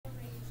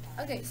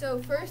Okay, so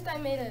first I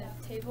made a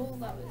table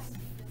that was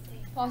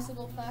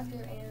possible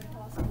factor and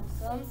possible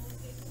sum.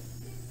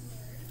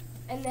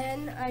 And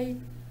then I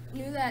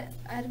knew that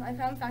I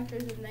found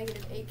factors of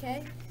negative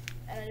 8k,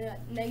 and I knew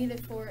that negative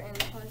 4 and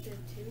positive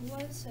 2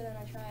 was, so then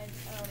I tried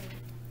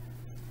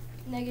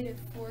negative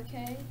 4k,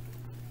 and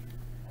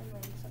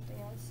then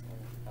something else, and,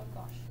 oh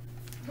gosh,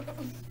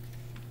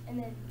 and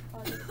then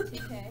positive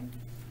 2k.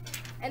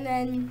 And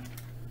then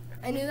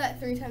I knew that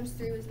 3 times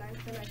 3 was 9,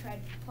 so then I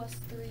tried plus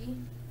 3,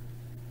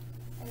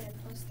 and then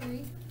plus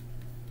 3,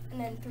 and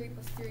then 3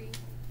 plus 3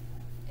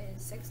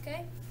 is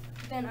 6k.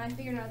 Then I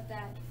figured out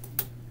that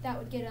that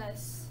would get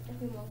us,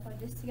 if we multiply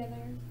this together,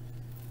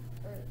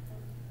 or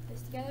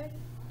this together,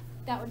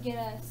 that would get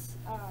us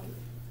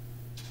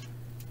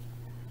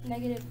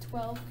negative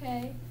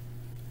 12k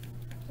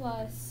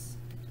plus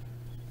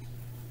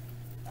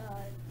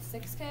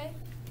 6k,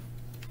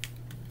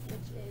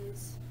 which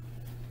is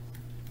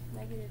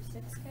negative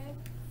 6k,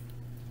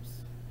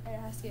 and it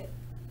has to get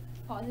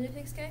positive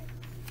 6k.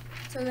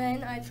 So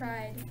then I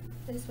tried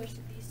to switch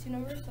to these two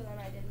numbers, so then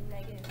I did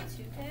negative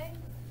 2k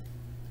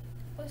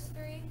plus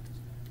 3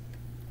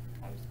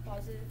 times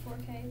positive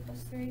 4k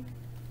plus 3.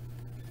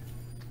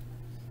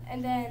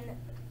 And then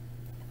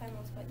if I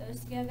multiply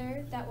those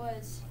together, that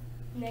was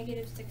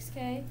negative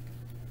 6k,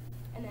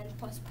 and then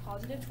plus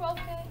positive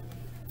 12k,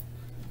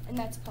 and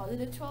that's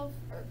positive 12,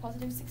 or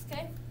positive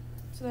 6k.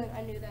 So then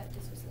I knew that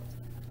this was the answer.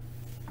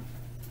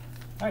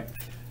 All right.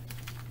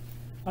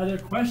 Are there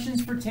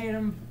questions for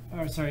Tatum?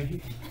 Or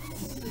sorry.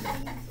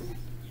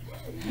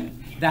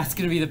 That's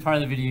going to be the part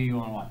of the video you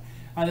want to watch.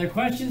 Are there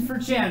questions for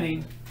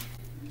Channing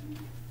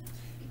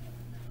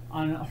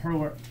on her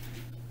work?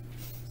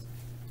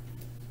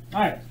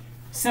 All right.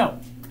 So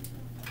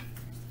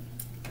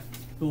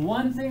the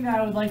one thing that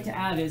I would like to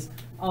add is,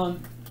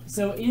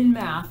 so in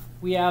math,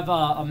 we have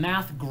a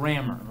math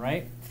grammar,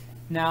 right?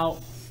 Now,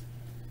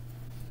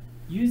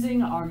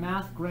 using our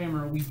math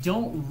grammar, we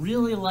don't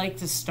really like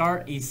to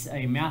start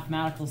a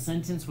mathematical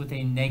sentence with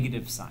a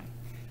negative sign.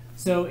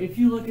 So if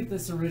you look at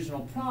this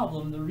original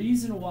problem, the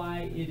reason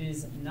why it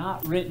is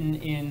not written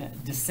in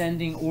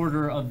descending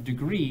order of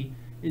degree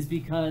is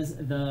because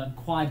the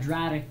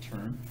quadratic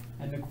term,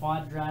 and the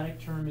quadratic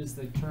term is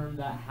the term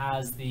that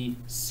has the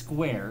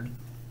squared.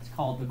 It's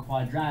called the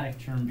quadratic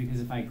term because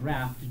if I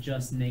graphed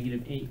just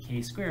negative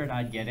 8k squared,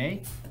 I'd get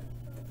a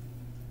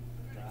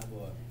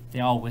parabola.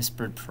 They all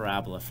whispered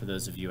parabola for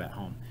those of you at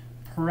home.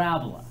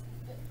 Parabola.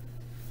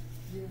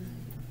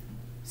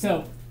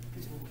 So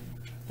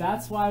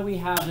that's why we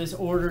have this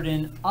ordered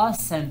in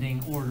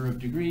ascending order of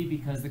degree,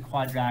 because the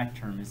quadratic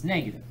term is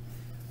negative.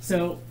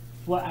 So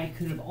what I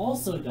could have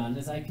also done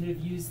is I could have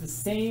used the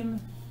same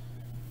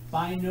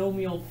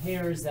binomial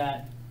pairs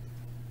that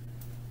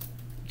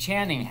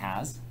Channing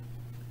has,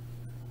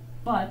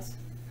 but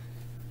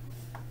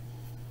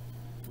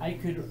I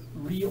could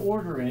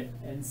reorder it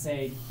and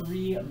say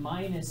 3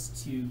 minus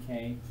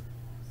 2k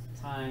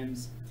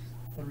times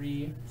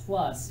 3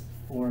 plus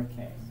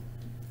 4k.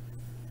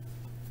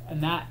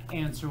 And that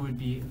answer would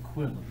be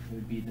equivalent. It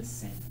would be the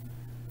same.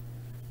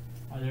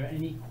 Are there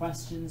any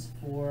questions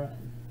for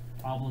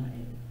problem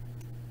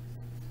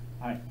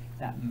A? All right,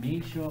 that may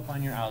show up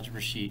on your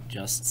algebra sheet,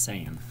 just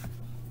saying.